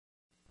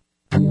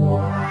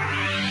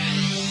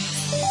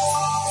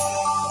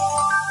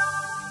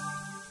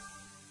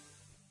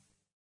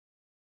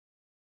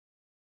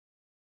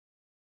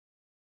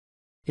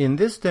In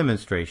this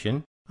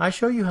demonstration, I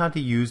show you how to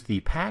use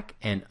the Pack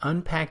and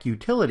Unpack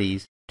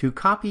utilities to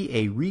copy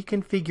a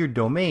reconfigured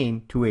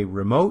domain to a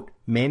remote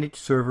managed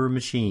server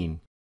machine.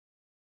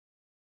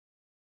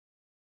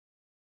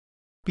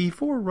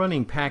 Before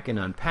running Pack and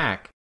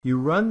Unpack, you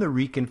run the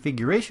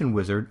reconfiguration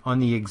wizard on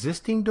the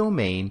existing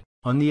domain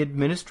on the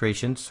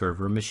administration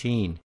server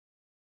machine.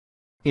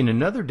 In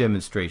another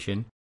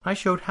demonstration, I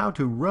showed how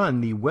to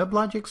run the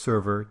WebLogic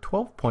Server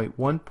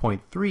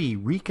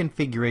 12.1.3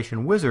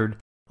 reconfiguration wizard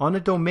on a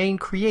domain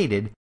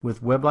created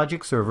with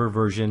WebLogic Server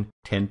version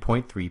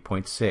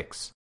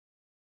 10.3.6.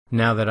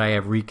 Now that I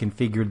have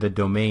reconfigured the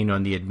domain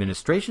on the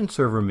administration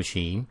server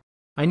machine,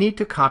 I need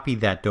to copy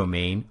that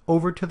domain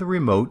over to the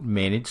remote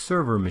managed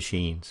server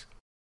machines.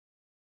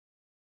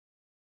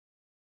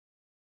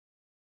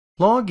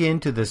 Log in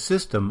to the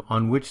system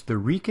on which the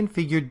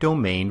reconfigured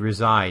domain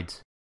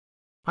resides.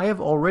 I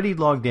have already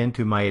logged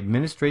into my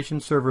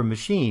administration server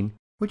machine,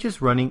 which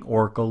is running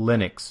Oracle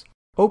Linux.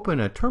 Open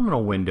a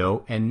terminal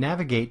window and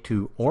navigate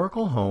to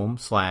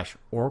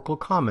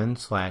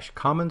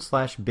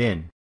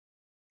oraclehome/oraclecommon/common/bin.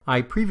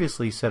 I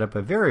previously set up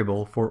a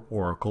variable for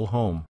Oracle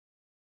Home.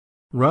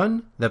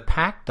 Run the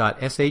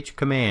pack.sh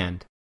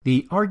command.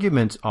 The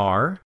arguments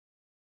are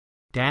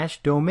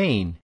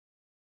 -domain,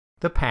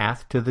 the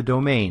path to the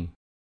domain,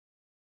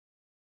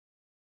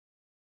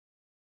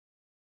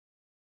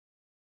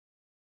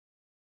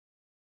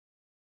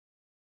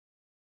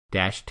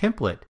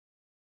 -template,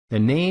 the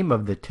name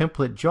of the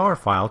template jar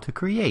file to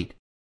create,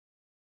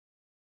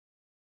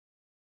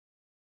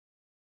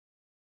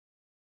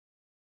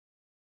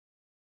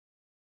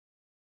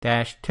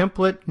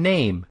 -template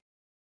name,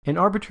 an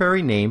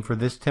arbitrary name for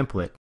this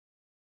template,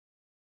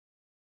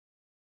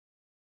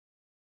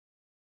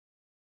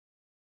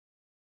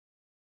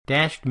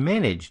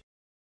 -managed.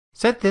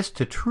 Set this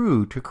to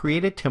true to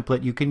create a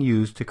template you can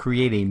use to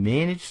create a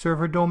managed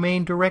server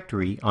domain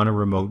directory on a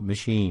remote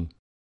machine.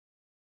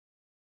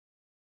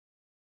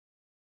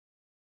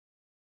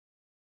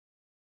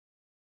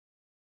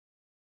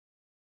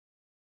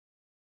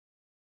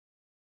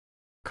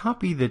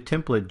 Copy the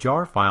template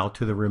jar file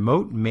to the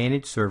remote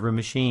managed server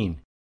machine.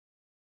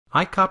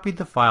 I copied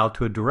the file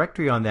to a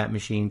directory on that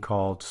machine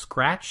called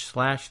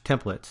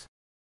scratch/templates.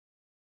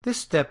 This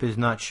step is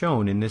not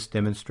shown in this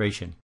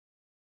demonstration.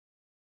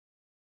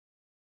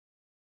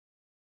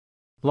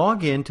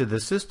 Log in to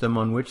the system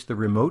on which the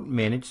remote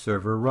managed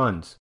server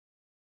runs.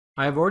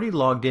 I have already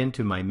logged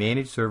into my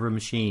managed server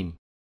machine.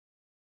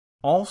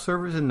 All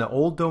servers in the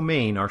old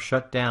domain are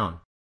shut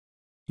down.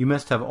 You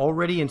must have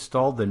already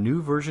installed the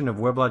new version of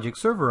WebLogic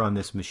Server on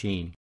this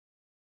machine.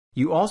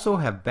 You also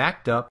have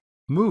backed up,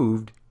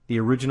 moved the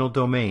original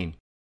domain.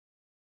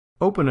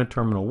 Open a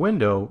terminal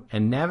window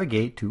and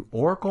navigate to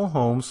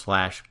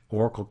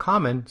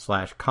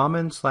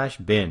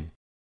oraclehome/oraclecommon/common/bin.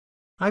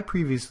 I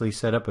previously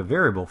set up a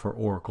variable for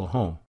Oracle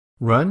Home.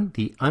 Run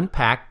the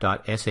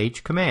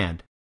unpack.sh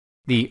command.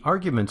 The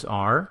arguments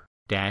are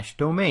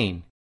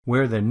 -domain,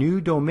 where the new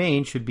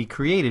domain should be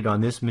created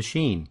on this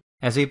machine.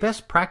 As a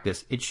best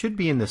practice, it should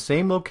be in the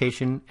same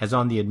location as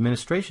on the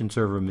administration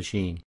server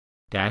machine.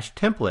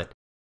 -template,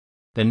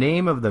 the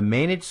name of the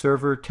managed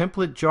server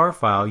template jar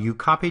file you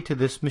copied to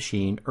this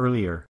machine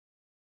earlier.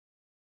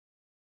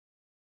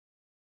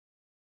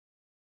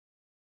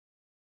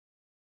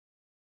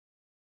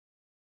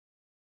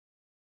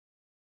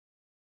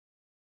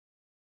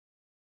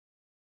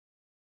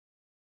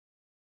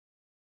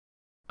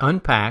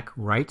 Unpack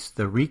writes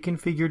the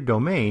reconfigured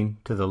domain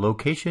to the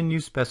location you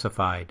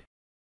specified.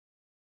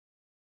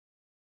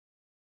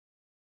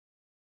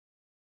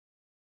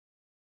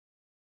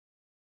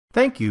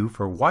 Thank you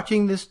for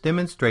watching this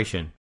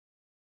demonstration.